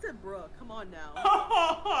 Someone said, "Bruh, come on now."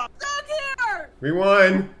 Stuck here. We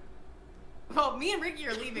won. Well, me and Ricky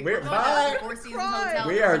are leaving. We're We're going bye. to the Four Seasons Cry. Hotel.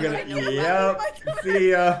 We are We're gonna. know Yep.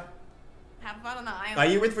 See ya. Have fun on the island. Are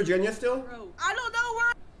you with Virginia still? Bro, I don't know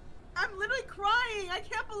where. I'm literally crying. I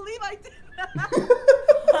can't believe I did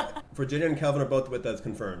that. Virginia and Kelvin are both with us,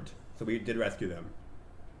 confirmed. So we did rescue them.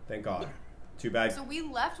 Thank God. Too bad. So we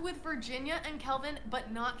left with Virginia and Kelvin,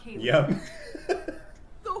 but not Kalie. Yep.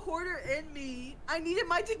 The hoarder in me. I needed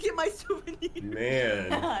to get my souvenirs.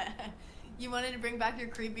 Man. You wanted to bring back your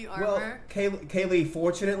creepy Well, armor? Kaylee,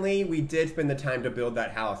 fortunately, we did spend the time to build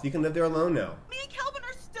that house. You can live there alone now. Me and Kelvin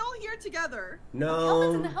are still here together. No.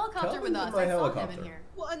 Kelvin's in the helicopter with Kelvin's us. in my I saw helicopter. him in here.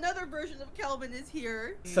 Well, another version of Kelvin is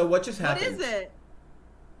here. So what just What happened? is it?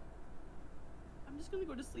 I'm just gonna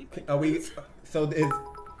go to sleep. Are we? So is?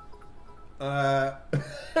 I'm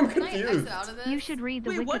Can I confused. exit out of this? You should read the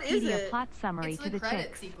Wait, what is Wikipedia it? plot summary It's to the the credit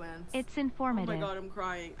chicks. sequence. It's Oh informative. my god, I'm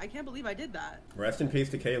crying. I can't believe I did that. Rest in peace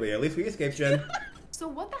to Kaylee. At least we escaped, Jen. So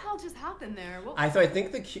what the hell just happened there? What, I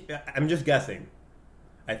think I'm just guessing.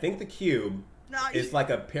 I think the cube Nah, is like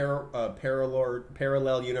a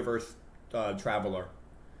parallel universe traveler.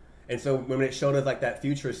 And so when it showed us like that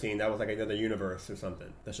future scene, that was like another universe or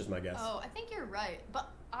something. That's just my guess. Oh, I think you're right. But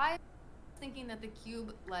I was thinking that the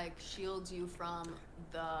cube like shields you from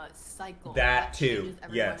the cycle. That too, changes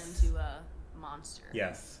everyone yes. into a monster.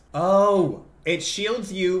 Yes. Oh, it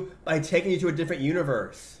shields you by taking you to a different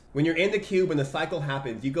universe. When you're in the cube, when the cycle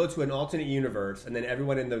happens, you go to an alternate universe, and then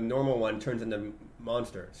everyone in the normal one turns into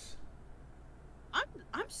monsters.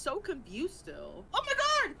 I'm so confused still. Oh my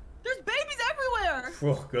god! There's babies everywhere!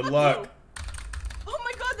 Well, good luck. Oh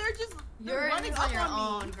my god, they're You're in running this up on your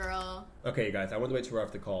on own, me. girl. Okay, you guys, I want to wait till we're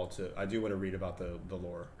off the call to. I do want to read about the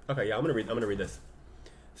lore. Okay, yeah, I'm gonna read this.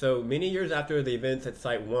 So many years after the events at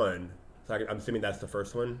Site 1, so I'm assuming that's the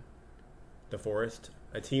first one, the forest,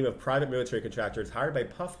 a team of private military contractors hired by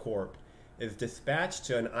Puff Corp is dispatched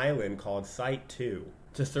to an island called Site 2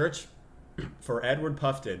 to search for Edward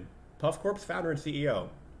Puffton, Puff Corp's founder and CEO,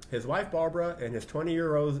 his wife Barbara, and his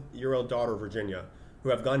 20-year-old daughter Virginia, who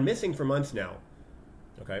have gone missing for months now.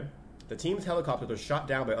 Okay? The team's helicopters are shot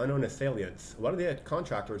down by unknown assailants. One of the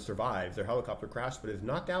contractors survives their helicopter crash, but is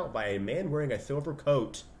knocked out by a man wearing a silver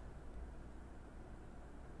coat.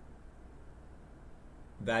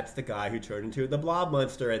 That's the guy who turned into the blob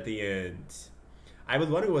monster at the end. I was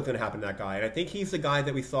wondering what's going to happen to that guy, and I think he's the guy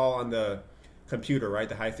that we saw on the computer, right?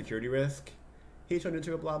 The high security risk. He turned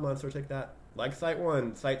into a blob monster, take that. Like Site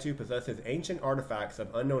 1, Site 2 possesses ancient artifacts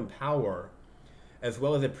of unknown power, as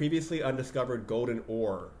well as a previously undiscovered golden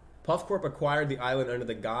ore. Puff Corp acquired the island under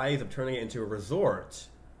the guise of turning it into a resort,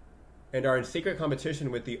 and are in secret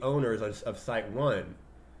competition with the owners of Site 1,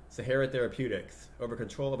 Sahara Therapeutics, over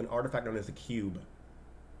control of an artifact known as the Cube.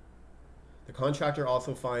 The contractor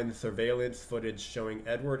also finds surveillance footage showing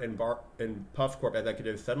Edward and Puff Corp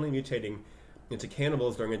executives suddenly mutating into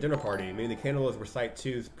cannibals during a dinner party, meaning the cannibals were Site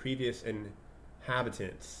 2's previous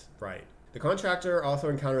inhabitants. Right. The contractor also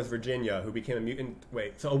encounters Virginia, who became a mutant...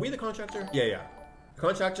 Wait, so are we the contractor? Yeah. The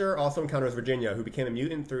contractor also encounters Virginia, who became a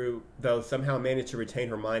mutant though somehow managed to retain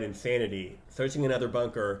her mind and sanity. Searching another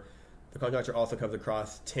bunker, the contractor also comes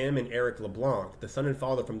across Tim and Eric LeBlanc, the son and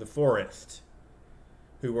father from the forest,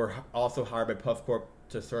 who were also hired by Puff Corp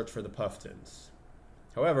to search for the Puftons.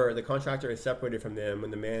 However, the contractor is separated from them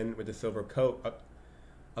when the man with the silver coat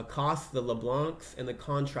accosts the LeBlancs, and the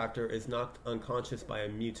contractor is knocked unconscious by a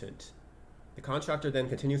mutant. The contractor then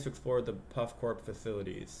continues to explore the Puff Corp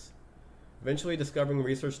facilities, eventually discovering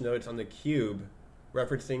research notes on the cube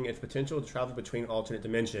referencing its potential to travel between alternate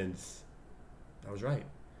dimensions. I was right.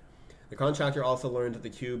 The contractor also learned that the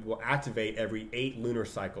cube will activate every 8 lunar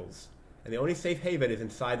cycles, and the only safe haven is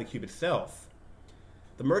inside the cube itself.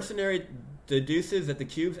 The mercenary deduces that the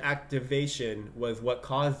cube's activation was what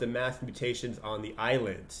caused the mass mutations on the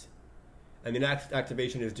island, and the next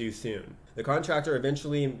activation is due soon. The contractor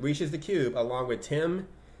eventually reaches the cube along with Tim,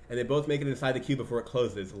 and they both make it inside the cube before it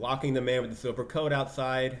closes, locking the man with the silver coat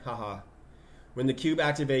outside. Haha. When the cube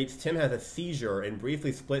activates, Tim has a seizure and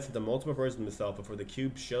briefly splits into multiple versions of himself before the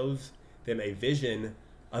cube shows them a vision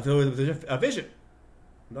So it was a vision.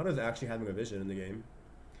 Not as actually having a vision in the game.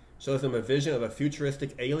 Shows them a vision of a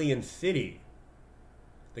futuristic alien city.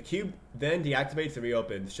 The cube then deactivates and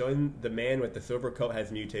reopens, showing the man with the silver coat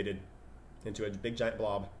has mutated into a big giant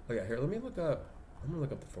blob. Okay, here, let me look up. I'm gonna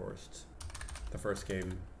look up the forest. The first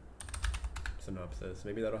game synopsis.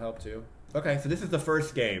 Maybe that'll help too. Okay, so this is the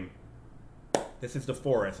first game. This is the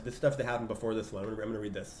forest. This stuff that happened before this one. I'm gonna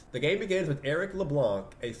read this. The game begins with Eric LeBlanc,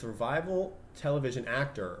 a survival television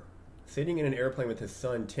actor, sitting in an airplane with his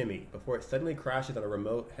son Timmy before it suddenly crashes on a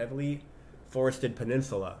remote, heavily forested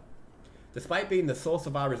peninsula. Despite being the sole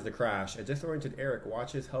survivors of the crash, a disoriented Eric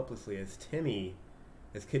watches helplessly as Timmy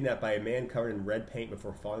is kidnapped by a man covered in red paint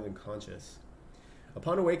before falling unconscious.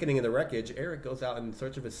 Upon awakening in the wreckage, Eric goes out in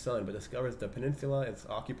search of his son, but discovers the peninsula is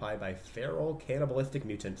occupied by feral, cannibalistic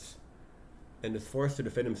mutants, and is forced to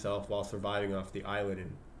defend himself while surviving off the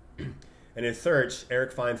island. In his search,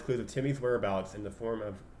 Eric finds clues of Timmy's whereabouts in the form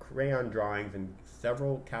of crayon drawings in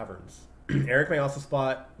several caverns. Eric may also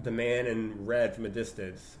spot the man in red from a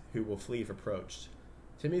distance, who will flee if approached.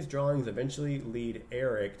 Timmy's drawings eventually lead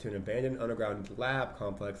Eric to an abandoned underground lab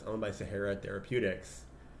complex owned by Sahara Therapeutics,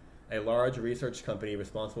 a large research company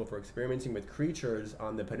responsible for experimenting with creatures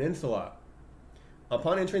on the peninsula.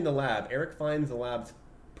 Upon entering the lab, Eric finds the lab's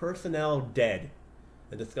personnel dead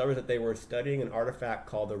and discovers that they were studying an artifact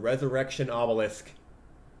called the Resurrection Obelisk,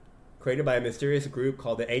 created by a mysterious group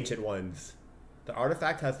called the Ancient Ones. The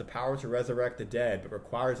artifact has the power to resurrect the dead, but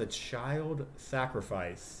requires a child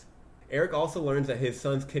sacrifice. Eric also learns that his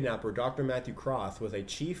son's kidnapper, Dr. Matthew Cross, was a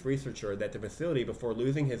chief researcher at the facility before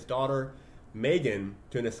losing his daughter, Megan,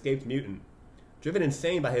 to an escaped mutant. Driven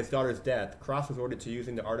insane by his daughter's death, Cross was ordered to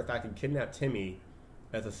using the artifact and kidnap Timmy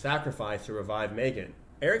as a sacrifice to revive Megan.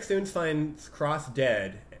 Eric soon finds Cross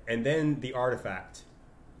dead, and then the artifact,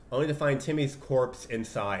 only to find Timmy's corpse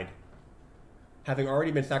inside. Having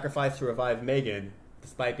already been sacrificed to revive Megan,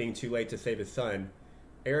 despite being too late to save his son,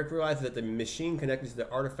 Eric realizes that the machine connected to the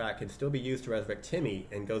artifact can still be used to resurrect Timmy,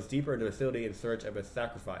 and goes deeper into the facility in search of a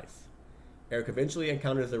sacrifice. Eric eventually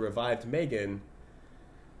encounters the revived Megan,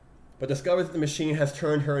 but discovers that the machine has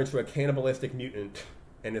turned her into a cannibalistic mutant,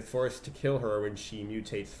 and is forced to kill her when she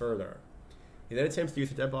mutates further. He then attempts to use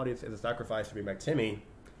the dead body as a sacrifice to bring back Timmy,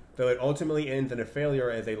 though it ultimately ends in a failure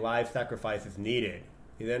as a live sacrifice is needed.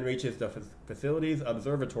 He then reaches the facility's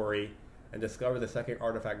observatory and discovers the second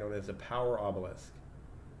artifact known as the Power Obelisk,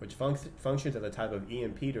 which functions as a type of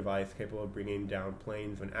EMP device capable of bringing down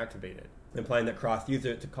planes when activated, implying that Cross used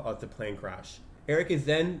it to cause the plane crash. Eric is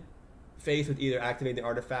then faced with either activating the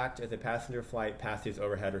artifact as a passenger flight passes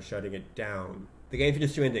overhead or shutting it down. The game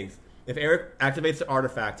features two endings. If Eric activates the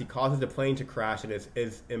artifact, he causes the plane to crash and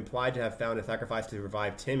is implied to have found a sacrifice to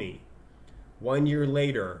revive Timmy. 1 year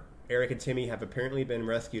later, Eric and Timmy have apparently been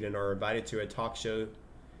rescued and are invited to a talk show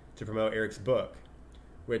to promote Eric's book,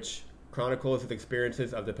 which chronicles his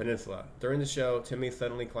experiences of the peninsula. During the show, Timmy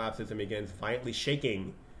suddenly collapses and begins violently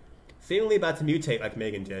shaking, seemingly about to mutate like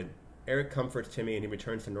Megan did. Eric comforts Timmy and he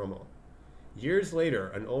returns to normal. Years later,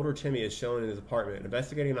 an older Timmy is shown in his apartment,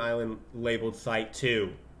 investigating an island labeled Site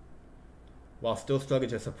 2, while still struggling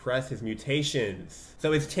to suppress his mutations.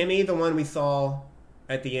 So is Timmy the one we saw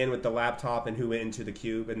at the end with the laptop and who went into the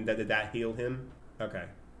cube, and did that heal him? Okay.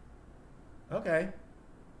 Okay.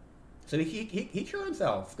 So he cured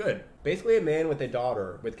himself. Good. Basically, a man with a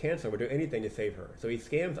daughter with cancer would do anything to save her. So he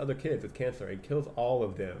scams other kids with cancer and kills all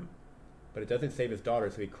of them. But it doesn't save his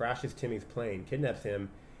daughter, so he crashes Timmy's plane, kidnaps him,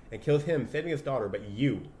 and kills him, saving his daughter. But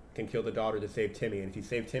you can kill the daughter to save Timmy. And if you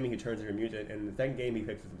save Timmy, he turns into a mutant. And in the second game, he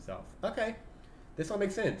fixes himself. Okay. This all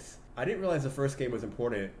makes sense. I didn't realize the first game was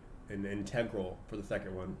important and integral for the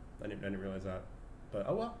second one. I didn't realize that. But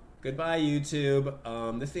oh well. Goodbye,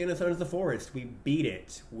 YouTube. This is the end of Sons of the Forest. We beat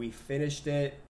it. We finished it.